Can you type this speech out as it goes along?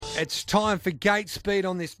It's time for Gait Speed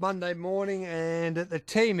on this Monday morning, and the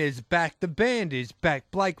team is back. The band is back.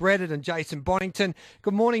 Blake Redden and Jason Bonnington.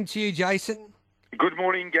 Good morning to you, Jason. Good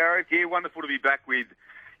morning, Gareth. Yeah, wonderful to be back with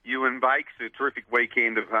you and Bakes. A terrific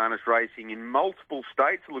weekend of harness racing in multiple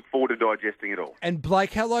states. I look forward to digesting it all. And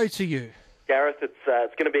Blake, hello to you. Gareth, it's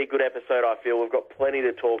going to be a good episode, I feel. We've got plenty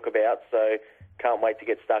to talk about, so can't wait to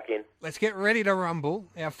get stuck in. Let's get ready to rumble.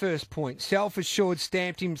 Our first point. Self-assured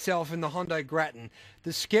stamped himself in the Hondo Grattan.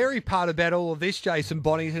 The scary part about all of this, Jason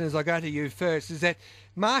Bonnington, as I go to you first, is that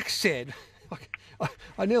Mark said...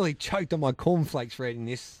 I nearly choked on my cornflakes reading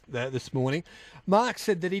this morning. Mark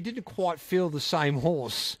said that he didn't quite feel the same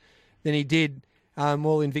horse than he did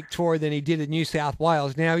in Victoria than he did in New South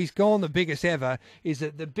Wales. Now, he's gone the biggest ever. Is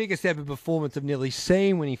it the biggest ever performance I've nearly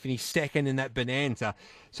seen when he finished second in that Bonanza?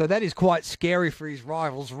 So that is quite scary for his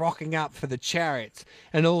rivals, rocking up for the Chariots.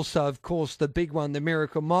 And also, of course, the big one, the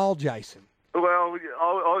Miracle Mile, Jason. Well,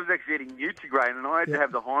 I was actually eating Nutrigrain, and I had to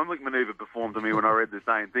have the Heimlich manoeuvre performed to me when I read the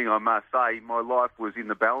same thing. I must say, my life was in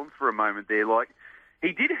the balance for a moment there. Like,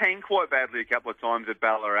 he did hang quite badly a couple of times at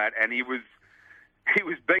Ballarat, and he was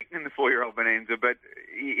beaten in the 4-year-old Bonanza. But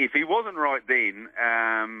if he wasn't right then,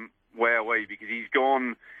 wowee, because he's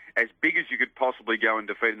gone as big as you could possibly go in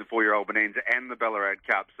defeating the 4-year-old Bonanza and the Ballarat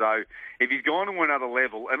Cup. So if he's gone to another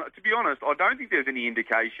level, and to be honest, I don't think there's any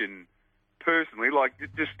indication. Personally,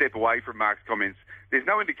 just step away from Mark's comments. There's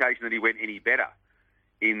no indication that he went any better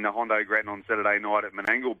in the Hondo Grattan on Saturday night at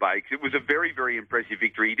Menangle Bakes. It was a very, very impressive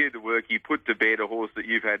victory. He did the work. He put to bed a horse that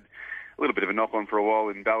you've had a little bit of a knock on for a while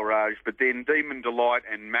in Balraj. But then Demon Delight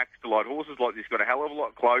and Max Delight, horses like this got a hell of a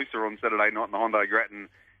lot closer on Saturday night in the Hondo Grattan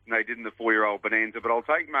than they did in the 4-year-old Bonanza. But I'll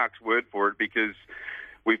take Mark's word for it because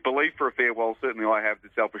we've believed for a fair while, certainly I have,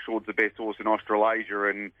 that Self Assured's the best horse in Australasia,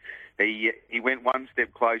 and he went one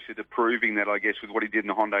step closer to proving that, I guess, with what he did in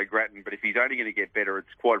the Hondo Grattan. But if he's only going to get better, it's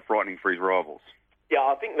quite frightening for his rivals. Yeah,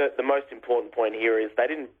 I think that the most important point here is they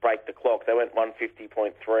didn't break the clock. They went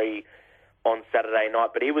 150.3 on Saturday night,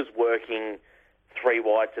 but he was working 3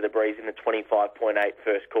 wide to the breeze in the 25.8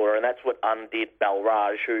 first quarter, and that's what undid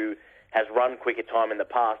Balraj, who has run quicker time in the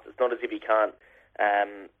past. It's not as if he can't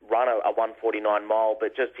run a 149 mile,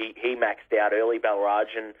 but just he maxed out early,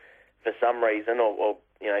 Balraj, and for some reason, or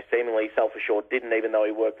seemingly Self-Assured didn't, even though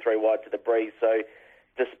he worked 3 wide to the breeze. So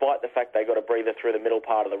despite the fact they got a breather through the middle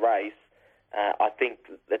part of the race, I think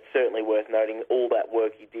it's certainly worth noting all that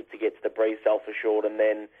work he did to get to the breeze, Self-Assured, and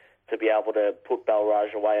then to be able to put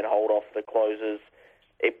Balraj away and hold off the closers.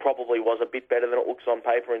 It probably was a bit better than it looks on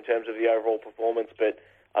paper in terms of the overall performance, but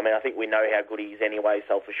I mean, I think we know how good he is anyway,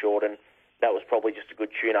 Self-Assured, and that was probably just a good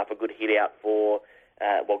tune-up, a good hit-out for,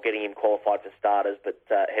 getting him qualified for starters, but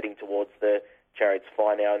heading towards the Chariots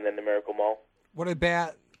Fly now and then the Miracle Mile. What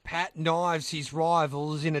about Pat Knives, his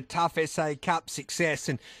rivals, in a tough SA Cup success?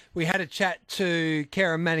 And we had a chat to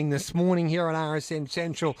Karen Manning this morning here on RSN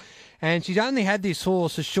Central, and she's only had this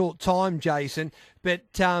horse a short time, Jason, but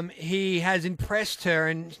he has impressed her,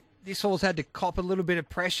 and this horse had to cop a little bit of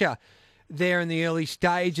pressure there in the early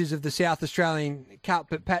stages of the South Australian Cup,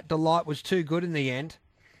 but Pat Delight was too good in the end.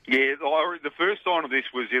 Yeah, the first sign of this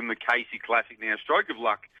was in the Casey Classic. Now, Stroke of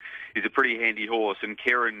Luck is a pretty handy horse, and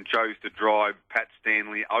Karen chose to drive Pat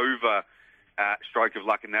Stanley over Stroke of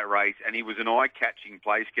Luck in that race, and he was an eye-catching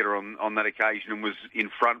place-getter on that occasion and was in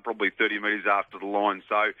front probably 30 metres after the line.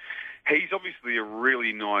 So he's obviously a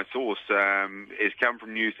really nice horse. Has come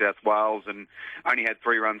from New South Wales and only had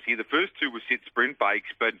 3 runs here. The first 2 were sit sprint bakes,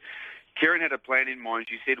 but Karen had a plan in mind.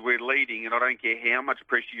 She said, we're leading, and I don't care how much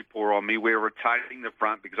pressure you pour on me. We're retaining the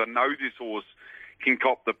front because I know this horse can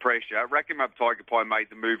cop the pressure. Rack 'em Up Tiger Pie made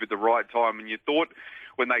the move at the right time, and you thought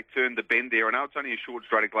when they turned the bend there, I know it's only a short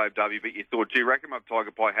straight at Globe W, but you thought, gee, Rack 'em Up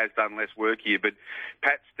Tiger Pie has done less work here. But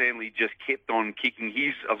Pat Stanley just kept on kicking.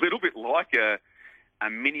 He's a little bit like a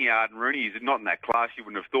mini Arden Rooney. He's not in that class, you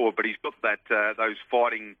wouldn't have thought, but he's got that those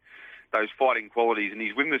fighting qualities, and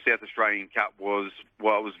his win in the South Australian Cup was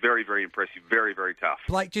very, very impressive, very, very tough.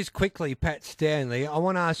 Blake, just quickly, Pat Stanley, I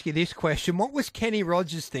want to ask you this question. What was Kenny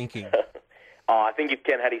Rogers thinking? I think if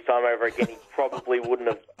Ken had his time over again, he probably wouldn't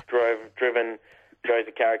have driven Joe's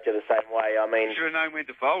character the same way. I mean, should have known when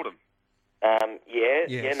to fold him. Yes.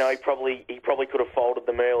 He probably could have folded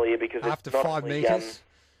them earlier because after it's not 5 only, metres,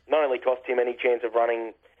 not only cost him any chance of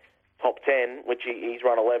running top 10, which he's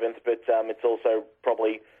run 11th, but it's also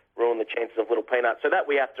probably ruin the chances of Little Peanut. So that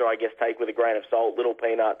we have to, I guess, take with a grain of salt. Little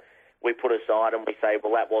Peanut, we put aside and we say,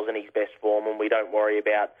 well, that wasn't his best form, and we don't worry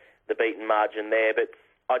about the beaten margin there. But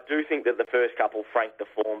I do think that the first couple franked the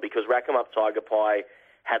form because Rack 'em Up Tiger Pie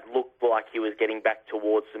had looked like he was getting back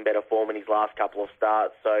towards some better form in his last couple of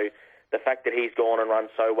starts. So the fact that he's gone and run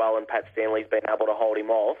so well and Pat Stanley's been able to hold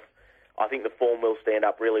him off, I think the form will stand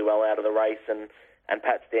up really well out of the race, and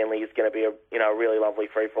Pat Stanley is going to be a really lovely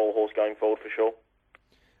free-for-all horse going forward for sure.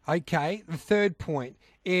 Okay, the third point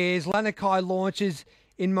is Lanakai launches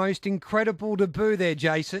in most incredible debut there,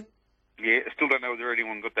 Jason. Yeah, still don't know whether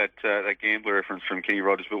anyone got that gambler reference from Kenny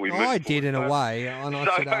Rogers, but we I did in a way, and I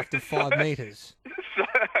said after 5 metres. So,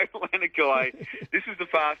 Lanakai, this is the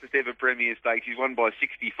fastest ever Premier Stakes. He's won by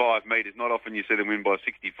 65 metres. Not often you see them win by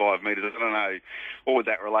 65 metres. I don't know what would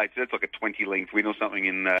that relate to. That's like a 20-length win or something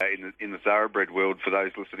in the thoroughbred world for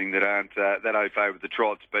those listening that aren't that au fait with the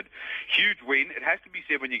trots. But huge win. It has to be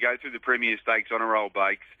said when you go through the Premier Stakes on a roll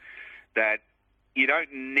bakes that you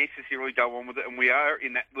don't necessarily go on with it, and we are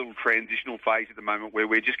in that little transitional phase at the moment where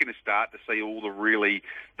we're just going to start to see all the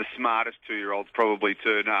smartest 2-year-olds probably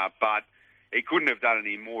turn up, but he couldn't have done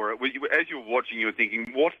any more. As you were watching, you were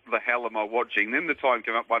thinking, what the hell am I watching? Then the time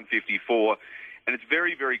came up 1:54, and it's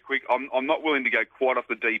very, very quick. I'm not willing to go quite off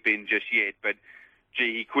the deep end just yet, but,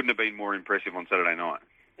 gee, he couldn't have been more impressive on Saturday night.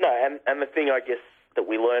 No, and the thing, I guess, that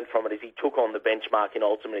we learned from it is he took on the benchmark in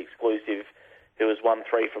Ultimate Exclusive, who was 1-3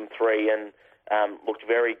 from 3, and looked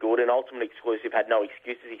very good, and Ultimate Exclusive had no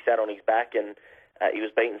excuses. He sat on his back, and he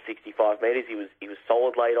was beaten 65 metres. He was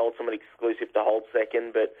solid late Ultimate Exclusive to hold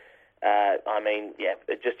second, but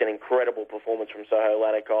just an incredible performance from Soho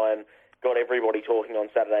Lanakai, and got everybody talking on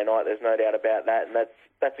Saturday night. There's no doubt about that, and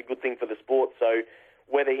that's a good thing for the sport. So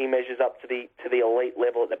whether he measures up to the elite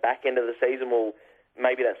level at the back end of the season, well,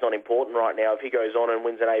 maybe that's not important right now. If he goes on and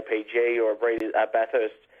wins an APG or a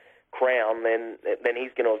Bathurst crown, then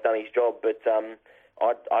he's going to have done his job. But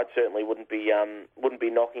I certainly wouldn't be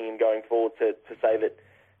knocking him going forward to say that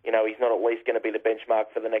he's not at least going to be the benchmark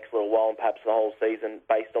for the next little while and perhaps the whole season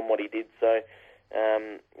based on what he did. So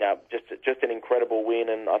just an incredible win,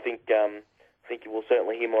 and I think you will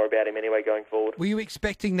certainly hear more about him anyway going forward. Were you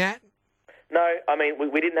expecting that? No, I mean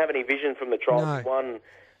we didn't have any vision from the trial. No. He won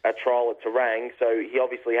a trial at Terang, so he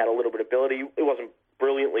obviously had a little bit of ability. He wasn't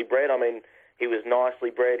brilliantly bred. I mean, he was nicely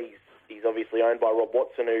bred. He's obviously owned by Rob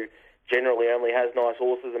Watson, who generally only has nice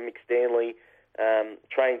horses, and Mick Stanley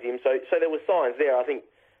trains him. So there were signs there. I think,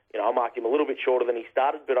 I marked him a little bit shorter than he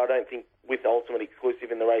started, but I don't think with Ultimate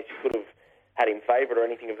Exclusive in the race you could have had him favoured or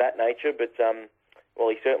anything of that nature. But,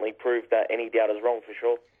 he certainly proved that any doubters wrong for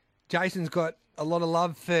sure. Jason's got a lot of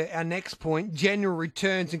love for our next point. General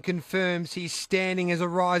returns and confirms he's standing as a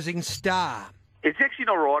rising star. It's actually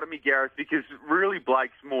not right of me, Gareth, because really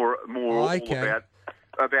Blake's more all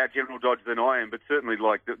about General Dodge than I am, but certainly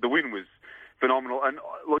the win was phenomenal. And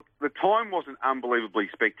look, the time wasn't unbelievably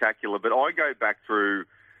spectacular, but I go back through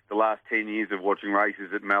the last 10 years of watching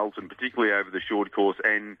races at Melton, particularly over the short course,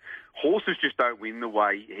 and horses just don't win the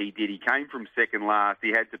way he did. He came from second last. He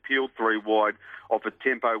had to peel 3 wide off a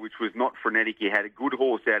tempo which was not frenetic. He had a good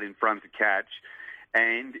horse out in front to catch,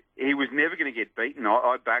 and he was never going to get beaten.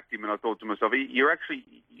 I backed him, and I thought to myself, you're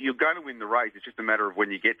going to win the race. It's just a matter of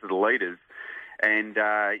when you get to the leaders. And,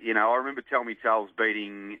 I remember Tell Me Tales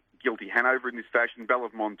beating Guilty Hanover in this fashion, Belle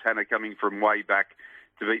of Montana coming from way back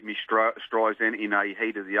to beat Miss Streisand in a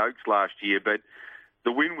heat of the Oaks last year. But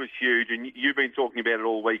the win was huge, and you've been talking about it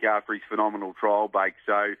all week after his phenomenal trial bake,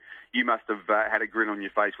 so you must have had a grin on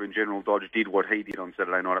your face when General Dodge did what he did on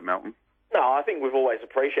Saturday night at Melton. No, I think we've always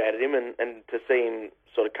appreciated him, and to see him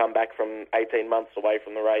sort of come back from 18 months away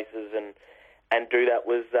from the races and do that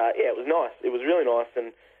was, it was nice. It was really nice.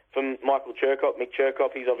 And from Mick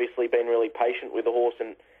Chirkop, he's obviously been really patient with the horse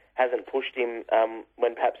and hasn't pushed him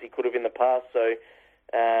when perhaps he could have in the past. So,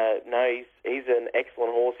 he's an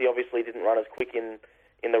excellent horse. He obviously didn't run as quick in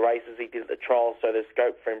the races he did at the trials, so there's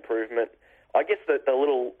scope for improvement. I guess the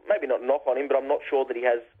little, maybe not knock on him, but I'm not sure that he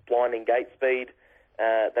has blinding gate speed.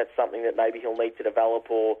 That's something that maybe he'll need to develop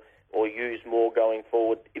or use more going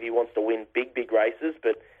forward if he wants to win big races.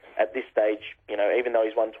 But at this stage, even though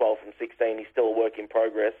he's won 12 from 16, he's still a work in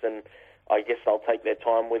progress, and I guess they'll take their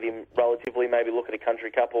time with him relatively, maybe look at a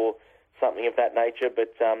Country Cup or something of that nature,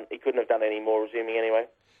 but he couldn't have done any more, resuming anyway.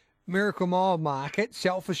 Miracle Mile market,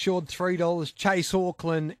 Self-Assured $3, Chase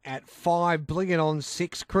Auckland at 5, Bling It on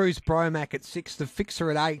 6, Cruise Bromac at 6, The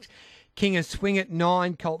Fixer at 8, King of Swing at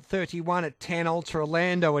 9, Colt 31 at 10, Ultra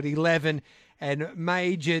Orlando at 11, and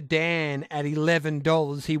Major Dan at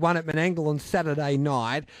 $11. He won at Menangle on Saturday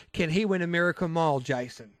night. Can he win a Miracle Mile,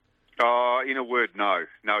 Jason? In a word, no.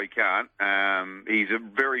 No, he can't. He's a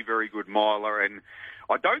very, very good miler, and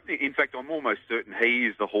I don't think, in fact, I'm almost certain he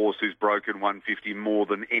is the horse who's broken 150 more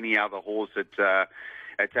than any other horse at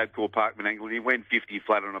Tabcorp Park, Menangle. He went 50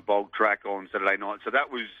 flat on a bog track on Saturday night. So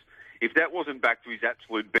that was, if that wasn't back to his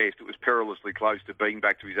absolute best, it was perilously close to being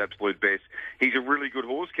back to his absolute best. He's a really good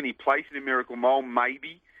horse. Can he place it in Miracle Mile?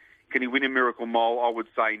 Maybe. Can he win a Miracle Mile? I would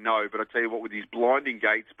say no. But I tell you what, with his blinding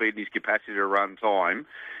gait speed and his capacity to run time,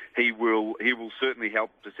 he will certainly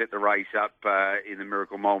help to set the race up in the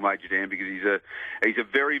Miracle Mile Major Dam, because he's a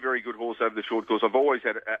very, very good horse over the short course. I've always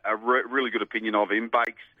had a really good opinion of him.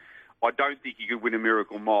 Bakes, I don't think he could win a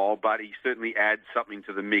Miracle Mile, but he certainly adds something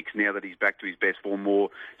to the mix now that he's back to his best form, more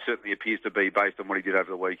certainly appears to be based on what he did over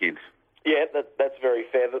the weekend. Yeah, that's very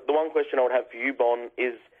fair. The one question I would have for you, Bon,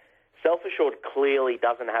 is Self Assured clearly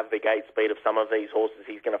doesn't have the gate speed of some of these horses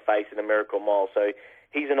he's going to face in a Miracle Mile. So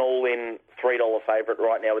he's an all-in $3 favourite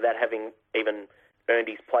right now without having even earned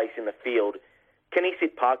his place in the field. Can he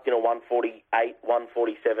sit parked in a 148,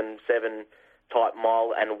 147, 7 type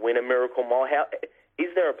mile and win a Miracle Mile? Is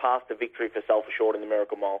there a path to victory for Self Assured in the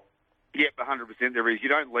Miracle Mile? Yep, 100% there is. You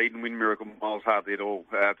don't lead and win Miracle Miles hardly at all,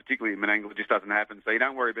 particularly in Menangle. It just doesn't happen. So you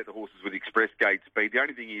don't worry about the horses with express gate speed. The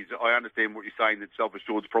only thing is, I understand what you're saying, that Self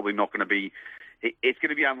Assured's probably not going to be... It's going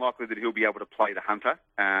to be unlikely that he'll be able to play the hunter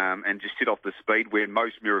and just sit off the speed where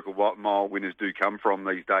most Miracle Mile winners do come from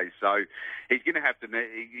these days. So he's going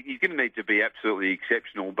to need to be absolutely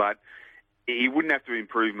exceptional, but he wouldn't have to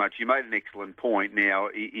improve much. You made an excellent point. Now,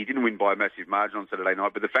 he didn't win by a massive margin on Saturday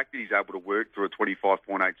night, but the fact that he's able to work through a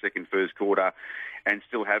 25.8-second first quarter and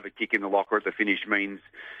still have a kick in the locker at the finish means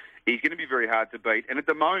he's going to be very hard to beat. And at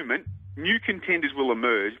the moment, new contenders will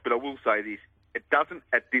emerge, but I will say this, it doesn't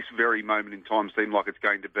at this very moment in time seem like it's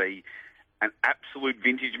going to be an absolute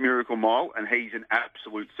vintage Miracle Mile, and he's an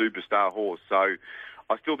absolute superstar horse. So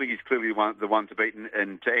I still think he's clearly the one to beat.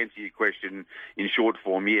 And to answer your question in short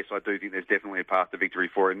form, yes, I do think there's definitely a path to victory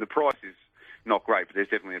for him. The price is not great, but there's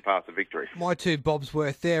definitely a path to victory. My two bobs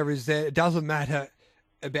worth there is that it doesn't matter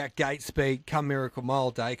about gate speed come Miracle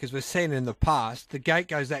Mile Day, because we've seen it in the past. The gate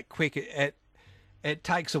goes that quick, it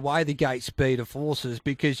takes away the gate speed of horses,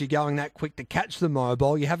 because you're going that quick to catch the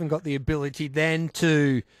mobile. You haven't got the ability then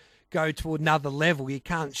to go to another level. You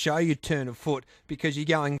can't show your turn of foot because you're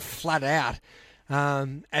going flat out.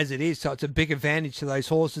 As it is. So it's a big advantage to those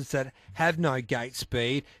horses that have no gate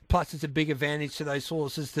speed. Plus, it's a big advantage to those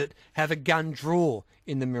horses that have a gun draw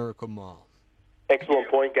in the Miracle Mile. Excellent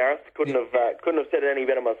point, Gareth. Couldn't have said it any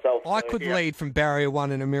better myself. I could lead from barrier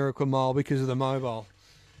 1 in a Miracle Mile because of the mobile.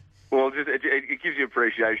 Well, it gives you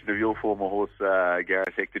appreciation of your former horse,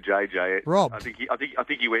 Gareth, Hector JJ. Rob, I think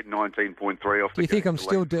he went 19.3 off. Do you think I'm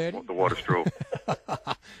still dirty? The widest draw.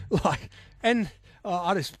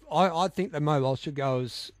 I think the mobile should go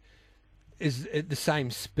is at the same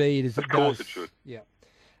speed as it does. Of course it should. Yeah.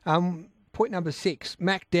 Point number 6.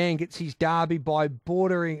 Mac Dan gets his derby by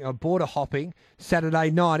border hopping Saturday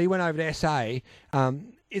night. He went over to SA.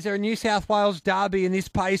 Is there a New South Wales derby in this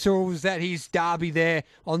pace, or was that his derby there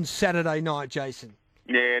on Saturday night, Jason?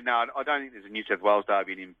 Yeah, no, I don't think there's a New South Wales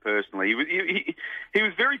derby in him personally. He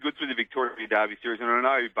was very good through the Victoria Derby series, and I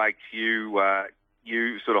know, Bakes,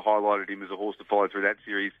 you sort of highlighted him as a horse to follow through that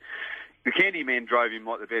series. The Candyman drove him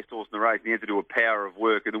like the best horse in the race, and he had to do a power of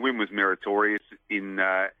work, and the win was meritorious in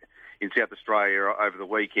South Australia over the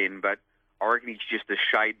weekend, but I reckon he's just a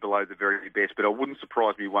shade below the very best, but it wouldn't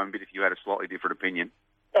surprise me one bit if you had a slightly different opinion.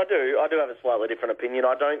 I do have a slightly different opinion.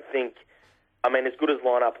 I don't think, as good as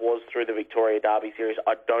lineup was through the Victoria Derby series,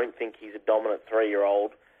 I don't think he's a dominant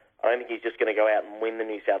 3-year-old. I don't think he's just going to go out and win the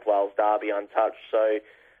New South Wales Derby untouched. So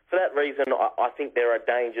for that reason, I think there are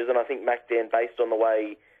dangers, and I think Mac Dan, based on the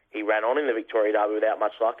way he ran on in the Victoria Derby without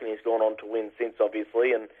much luck, and he's gone on to win since,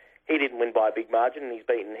 obviously, and he didn't win by a big margin, and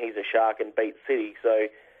He's a Shark and beat City. So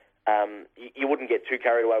you wouldn't get too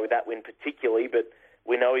carried away with that win particularly, but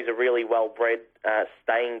we know he's a really well-bred,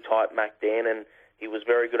 staying type Mac Dan, and he was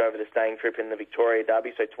very good over the staying trip in the Victoria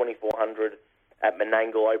Derby, so 2,400 at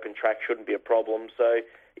Menangle open track shouldn't be a problem. So,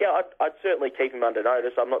 yeah, I'd certainly keep him under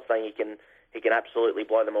notice. I'm not saying he can absolutely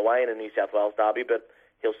blow them away in a New South Wales Derby, but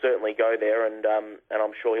he'll certainly go there, and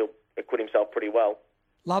I'm sure he'll acquit himself pretty well.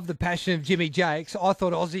 Love the passion of Jimmy Jakes. I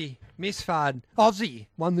thought Aussie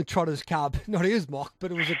won the Trotters Cup. Not his mock,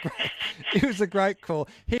 but it was a great call.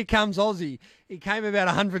 Here comes Aussie. He came about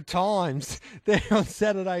 100 times there on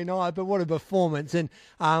Saturday night, but what a performance. And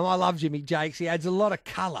I love Jimmy Jakes. He adds a lot of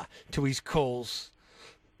colour to his calls.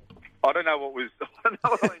 I don't know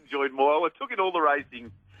what I enjoyed more. I took in all the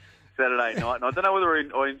racing Saturday night, and I don't know whether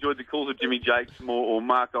I enjoyed the calls of Jimmy Jakes more or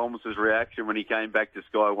Mark Olmos's reaction when he came back to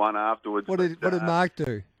Sky One afterwards. What did Mark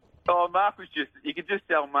do? Oh, Mark was you could just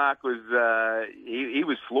tell Mark was, he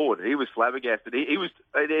was floored. He was flabbergasted.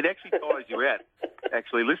 It actually tires you out,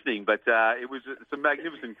 actually listening, but it was some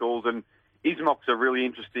magnificent calls, and his mock's a really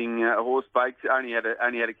interesting horse, Bakes. Only had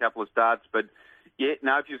a couple of starts, but yeah,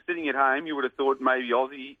 no, if you're sitting at home, you would have thought maybe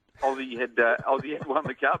Aussie Aussie had won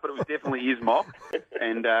the cup, but it was definitely his mock,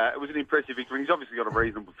 and it was an impressive victory. He's obviously got a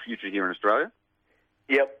reasonable future here in Australia.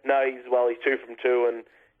 Yep, no, he's 2 from 2, and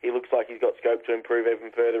he looks like he's got scope to improve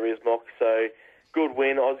even further his mock. So good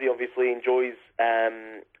win. Aussie obviously enjoys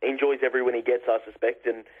every win he gets, I suspect,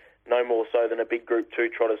 and no more so than a big Group 2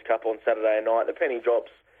 Trotters Cup on Saturday night. The penny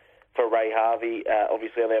drops for Ray Harvey.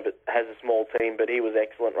 Obviously, only has a small team, but he was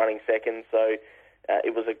excellent running second. So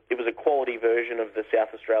it was a quality version of the South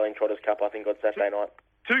Australian Trotters Cup, I think, on Saturday night.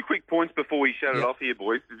 2 quick points before we shut it off here,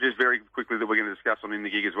 boys. Just very quickly that we're going to discuss on In the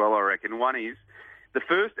Gig as well, I reckon. One is the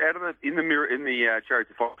first out of in the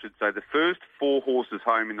Chariots of Fox, should say, the first 4 horses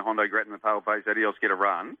home in the Hondo Grattan and the Paleface Adios get a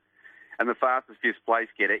run, and the fastest 5th place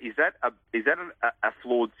getter. Is that a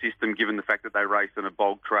flawed system given the fact that they raced on a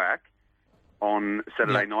bog track on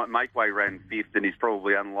Saturday night? Makeway ran 5th and is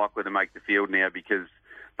probably unlikely to make the field now because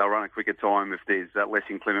they'll run a quicker time if there's less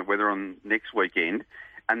inclement weather on next weekend.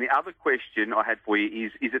 And the other question I had for you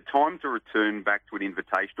is it time to return back to an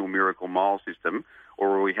invitational Miracle Mile system, or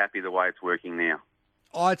are we happy the way it's working now?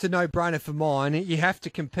 Oh, it's a no-brainer for mine. You have to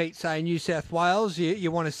compete, say, in New South Wales.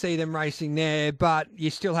 You want to see them racing there, but you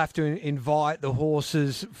still have to invite the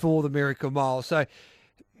horses for the Miracle Mile. So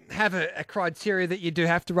have a criteria that you do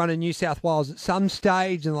have to run in New South Wales at some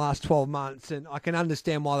stage in the last 12 months. And I can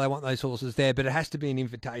understand why they want those horses there, but it has to be an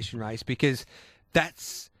invitation race because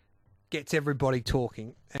that's gets everybody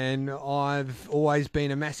talking. And I've always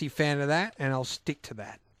been a massive fan of that, and I'll stick to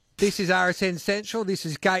that. This is RSN Central. This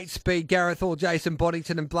is Gait, Speed, Gareth, or Jason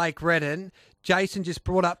Bonnington and Blake Redden. Jason just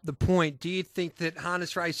brought up the point. Do you think that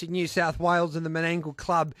Harness Racing New South Wales and the Menangle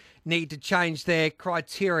Club need to change their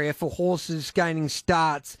criteria for horses gaining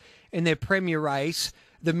starts in their premier race,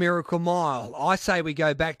 the Miracle Mile? I say we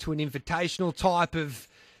go back to an invitational type of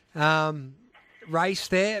race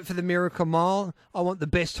there for the Miracle Mile. I want the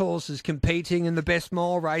best horses competing in the best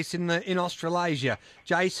mile race in Australasia.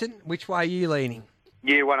 Jason, which way are you leaning?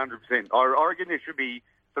 Yeah, 100%. I reckon there should be...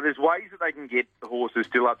 So there's ways that they can get the horses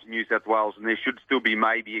still up to New South Wales, and there should still be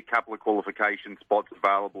maybe a couple of qualification spots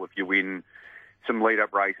available if you win some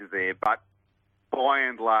lead-up races there. But by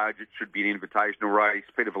and large, it should be an invitational race.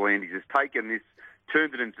 Peter V'landys has taken this,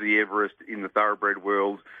 turned it into the Everest in the thoroughbred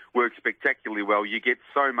world, works spectacularly well. You get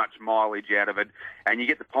so much mileage out of it, and you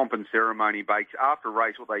get the pomp and ceremony bakes. After a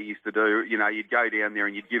race, what they used to do, you'd go down there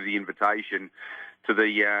and you'd give the invitation to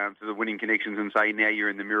the winning connections and say, now you're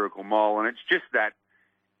in the Miracle Mile. And it's just that,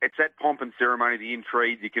 it's that pomp and ceremony, the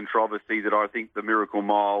intrigue, the controversy that I think the Miracle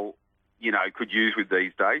Mile, could use with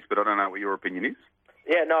these days. But I don't know what your opinion is.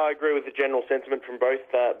 Yeah, no, I agree with the general sentiment from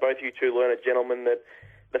both you two learned gentlemen that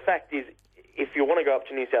the fact is, if you want to go up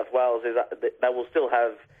to New South Wales, they will still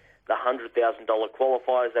have the $100,000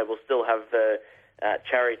 qualifiers. They will still have the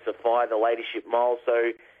Chariots of Fire, the Ladyship Mile.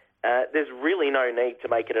 So there's really no need to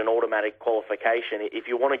make it an automatic qualification. If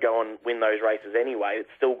you want to go and win those races anyway, it's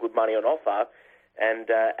still good money on offer. And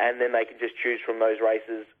then they can just choose from those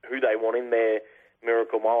races who they want in their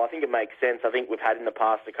Miracle Mile. I think it makes sense. I think we've had in the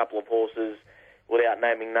past a couple of horses, without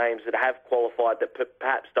naming names, that have qualified that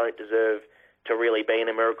perhaps don't deserve to really be in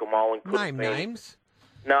a Miracle Mile and couldn't be. Names?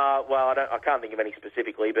 No, well, I can't think of any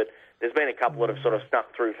specifically, but there's been a couple that have sort of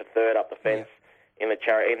snuck through for third up the fence in the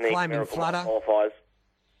Miracle Mile qualifiers.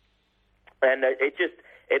 And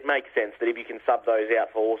it makes sense that if you can sub those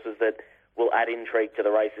out for horses that will add intrigue to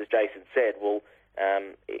the race, as Jason said,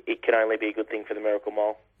 it can only be a good thing for the Miracle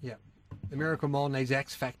Mile. Yeah. The Miracle Mile needs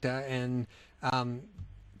X factor, and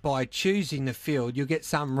by choosing the field, you'll get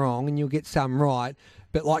some wrong and you'll get some right.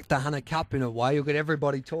 But like the Hunter Cup in a way, you'll get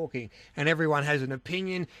everybody talking, and everyone has an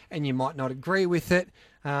opinion, and you might not agree with it,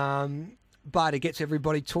 but it gets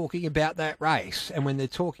everybody talking about that race. And when they're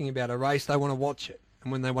talking about a race, they want to watch it.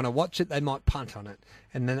 And when they want to watch it, they might punt on it.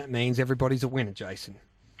 And then it means everybody's a winner, Jason.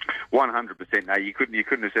 100%. No, you couldn't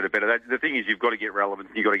have said it better. The thing is, you've got to get relevance,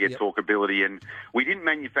 you've got to get talkability, and we didn't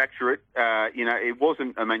manufacture it. It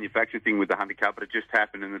wasn't a manufactured thing with the Hunter Cup, but it just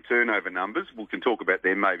happened, and the turnover numbers, we can talk about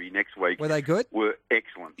them maybe next week. Were they good? Were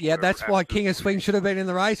excellent. Yeah, that's why King of Swing should have been in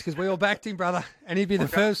the race, because we all backed him, brother, and he'd be the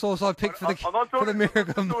first horse I picked for the Miracle Mile. I'm not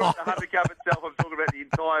talking about the Hunter Cup itself, I'm talking about the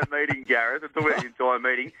entire meeting, Gareth. I'm talking about the entire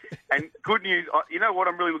meeting. And good news, you know what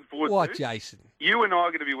I'm really looking forward to? What, Jason? You and I are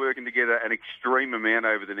going to be working together an extreme amount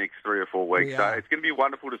over the next 3 or 4 weeks. So it's going to be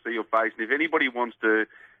wonderful to see your face. And if anybody wants to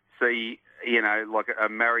see, like a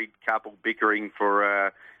married couple bickering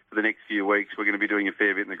for the next few weeks, we're going to be doing a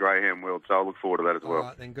fair bit in the greyhound world. So I look forward to that as well. All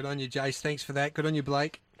right, then. Good on you, Jace. Thanks for that. Good on you,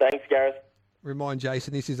 Blake. Thanks, Gareth. Remind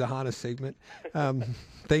Jason this is a harness segment.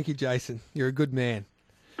 Thank you, Jason. You're a good man.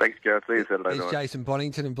 Thanks, Gareth. See you Saturday night. It's Jason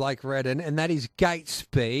Bonnington and Blake Redden, and that is Gait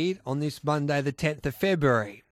Speed on this Monday, the 10th of February.